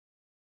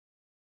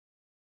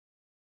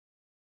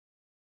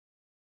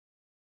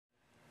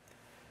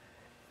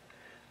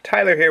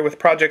Tyler here with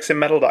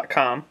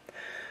projectsinmetal.com.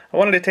 I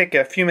wanted to take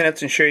a few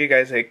minutes and show you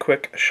guys a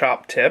quick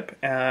shop tip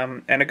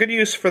and a good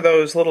use for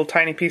those little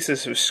tiny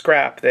pieces of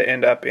scrap that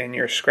end up in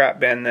your scrap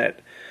bin that,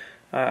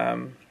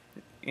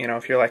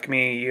 if you're like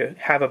me, you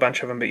have a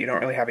bunch of them but you don't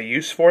really have a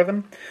use for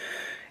them.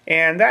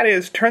 And that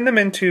is turn them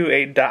into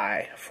a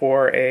die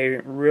for a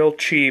real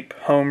cheap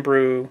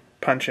homebrew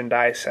punch and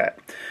die set.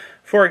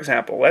 For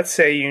example, let's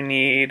say you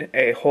need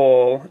a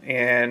hole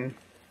in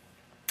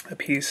a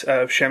piece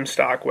of shim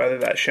stock, whether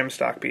that shim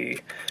stock be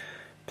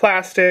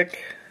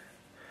plastic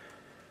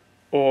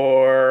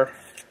or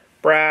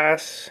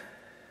brass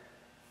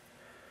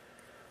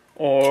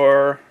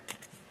or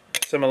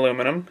some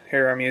aluminum.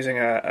 Here I'm using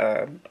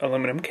a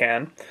aluminum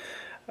can.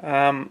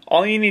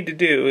 All you need to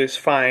do is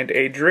find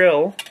a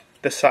drill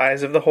the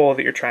size of the hole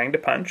that you're trying to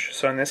punch.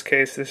 So in this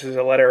case, this is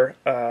a letter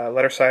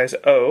size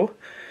O,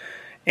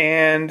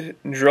 and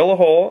drill a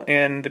hole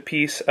in the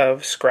piece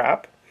of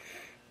scrap.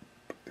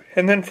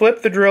 And then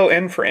flip the drill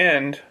end for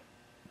end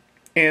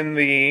in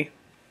the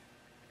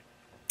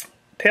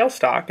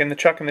tailstock, in the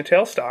chuck and the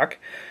tailstock,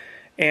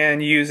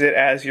 and use it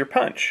as your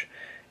punch.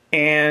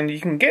 And you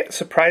can get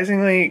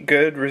surprisingly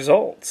good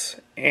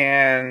results.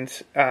 And,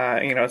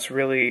 it's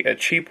really a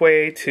cheap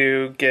way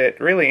to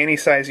get really any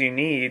size you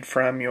need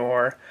from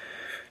your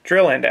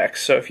drill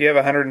index. So if you have a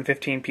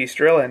 115 piece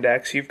drill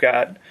index, you've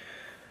got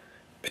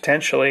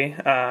potentially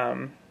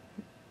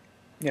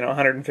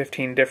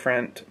 115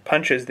 different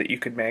punches that you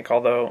could make,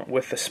 although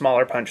with the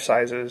smaller punch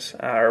sizes,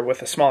 or with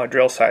the smaller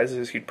drill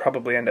sizes, you'd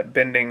probably end up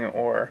bending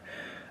or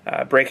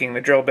breaking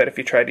the drill bit if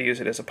you tried to use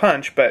it as a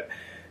punch. But,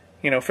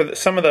 for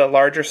some of the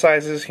larger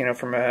sizes,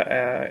 from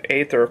an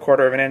eighth or a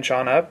quarter of an inch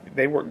on up,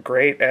 they work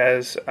great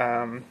as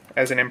an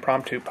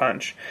impromptu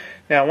punch.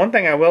 Now, one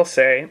thing I will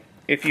say,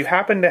 if you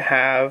happen to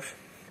have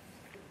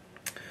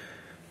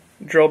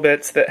drill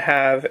bits that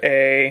have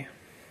a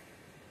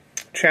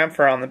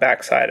chamfer on the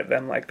back side of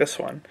them, like this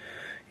one,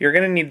 you're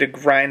going to need to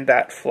grind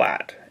that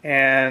flat.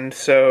 And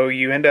so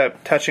you end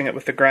up touching it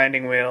with the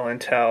grinding wheel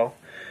until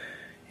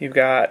you've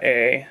got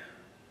a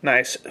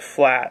nice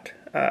flat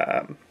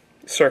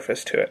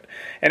surface to it.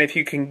 And if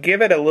you can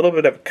give it a little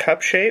bit of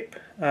cup shape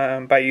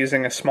by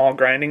using a small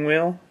grinding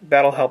wheel,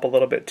 that'll help a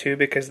little bit too,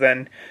 because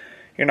then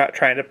you're not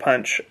trying to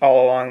punch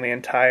all along the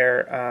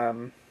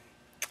entire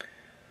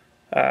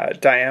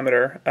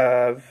diameter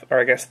of,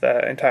 or I guess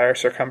the entire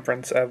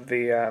circumference of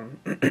the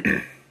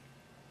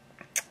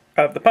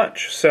of the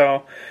punch.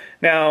 So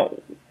now,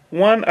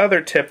 one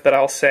other tip that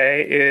I'll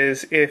say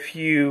is if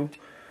you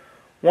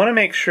want to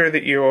make sure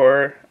that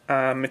your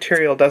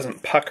material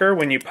doesn't pucker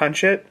when you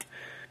punch it,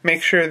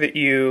 make sure that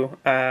you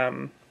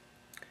don't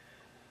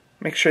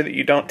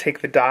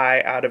take the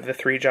die out of the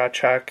 3-jaw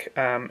chuck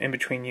in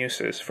between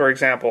uses. For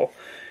example,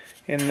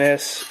 in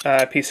this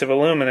piece of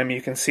aluminum,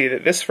 you can see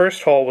that this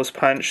first hole was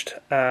punched,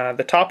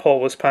 the top hole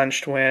was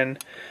punched when,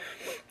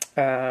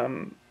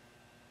 a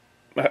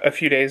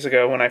few days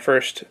ago when I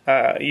first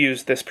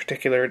used this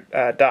particular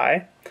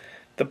die.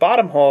 The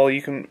bottom hole,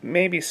 you can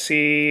maybe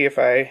see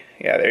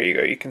there you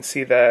go, you can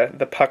see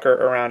the pucker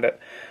around it.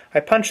 I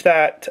punched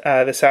that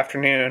this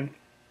afternoon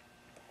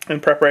in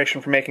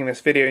preparation for making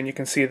this video, and you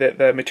can see that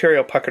the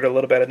material puckered a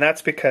little bit, and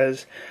that's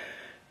because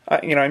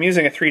I'm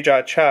using a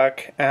 3-jaw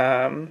chuck,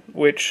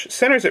 which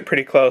centers it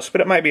pretty close,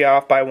 but it might be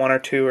off by 1 or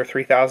 2 or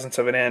 3 thousandths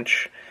of an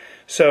inch.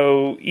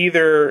 So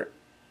either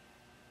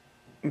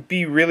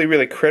be really,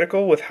 really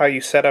critical with how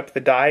you set up the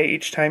die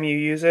each time you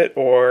use it,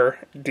 or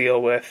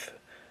deal with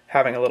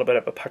having a little bit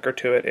of a pucker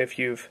to it if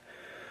you've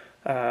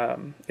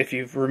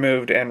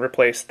removed and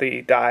replaced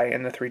the die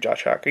in the 3-jaw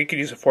chuck. You could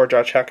use a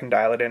 4-jaw chuck and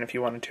dial it in if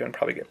you wanted to and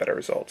probably get better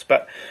results.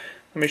 But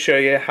let me show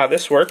you how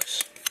this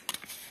works.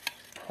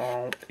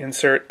 I'll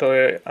insert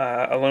the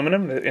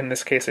aluminum, in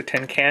this case a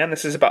tin can.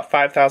 This is about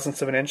 5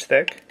 thousandths of an inch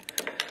thick.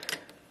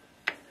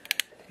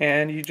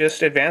 And you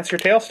just advance your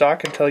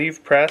tailstock until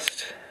you've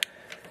pressed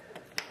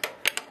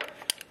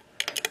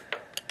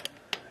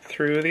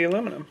through the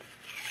aluminum.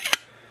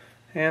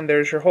 And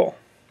there's your hole.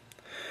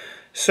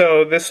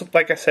 So this,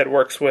 like I said,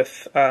 works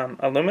with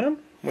aluminum,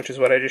 which is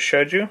what I just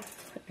showed you.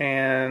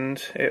 And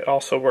it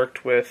also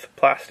worked with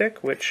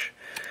plastic, which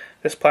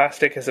this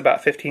plastic is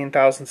about 15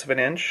 thousandths of an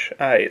inch.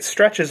 It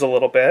stretches a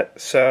little bit,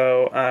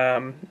 so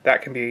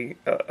that can be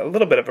a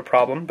little bit of a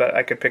problem, but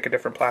I could pick a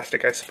different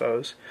plastic, I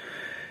suppose.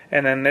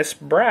 And then this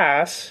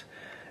brass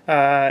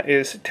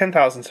is 10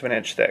 thousandths of an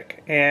inch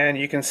thick. And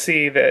you can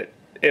see that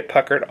it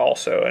puckered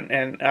also.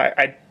 And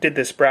I did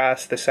this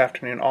brass this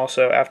afternoon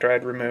also after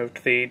I'd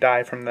removed the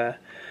die from the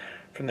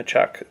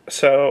chuck.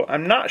 So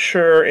I'm not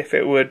sure if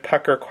it would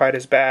pucker quite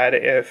as bad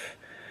if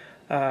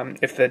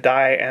the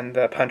die and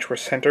the punch were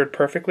centered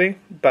perfectly,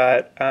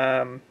 but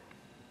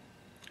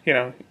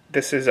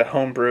this is a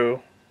homebrew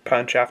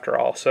punch after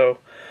all, so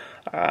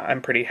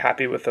I'm pretty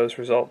happy with those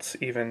results,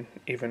 even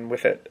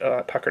with it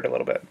puckered a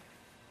little bit.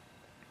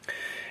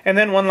 And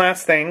then one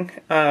last thing,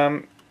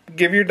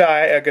 give your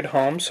die a good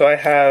home. So I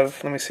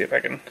have, let me see if I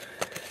can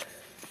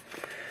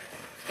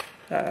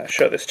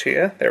show this to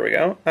you. There we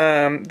go.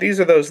 These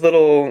are those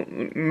little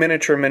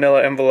miniature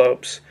manila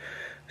envelopes.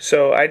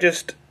 So I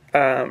just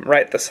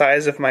write the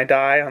size of my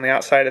die on the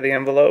outside of the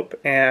envelope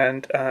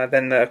and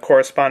then the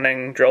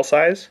corresponding drill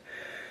size.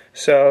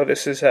 So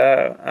this is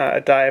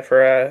a die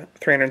for a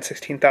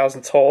 316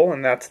 thousandths hole,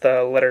 and that's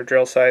the letter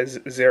drill size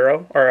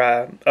 0, or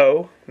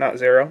O, not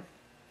 0.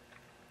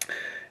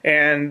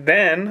 And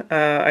then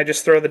I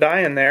just throw the die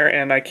in there,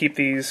 and I keep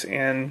these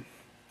in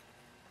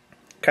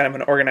kind of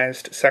an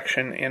organized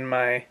section in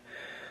my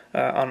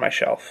on my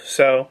shelf.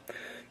 So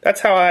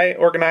that's how I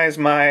organize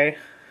my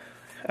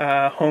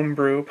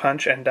homebrew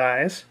punch and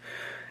dies.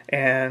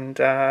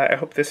 And I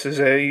hope this is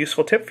a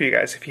useful tip for you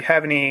guys. If you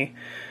have any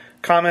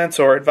comments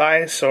or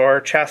advice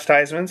or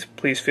chastisements,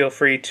 please feel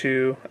free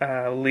to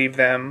leave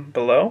them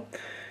below.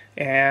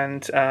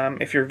 And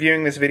if you're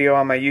viewing this video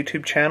on my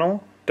YouTube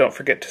channel, don't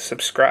forget to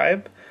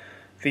subscribe.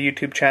 The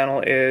YouTube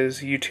channel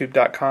is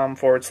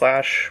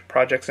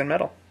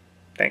youtube.com/projectsinmetal.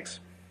 Thanks.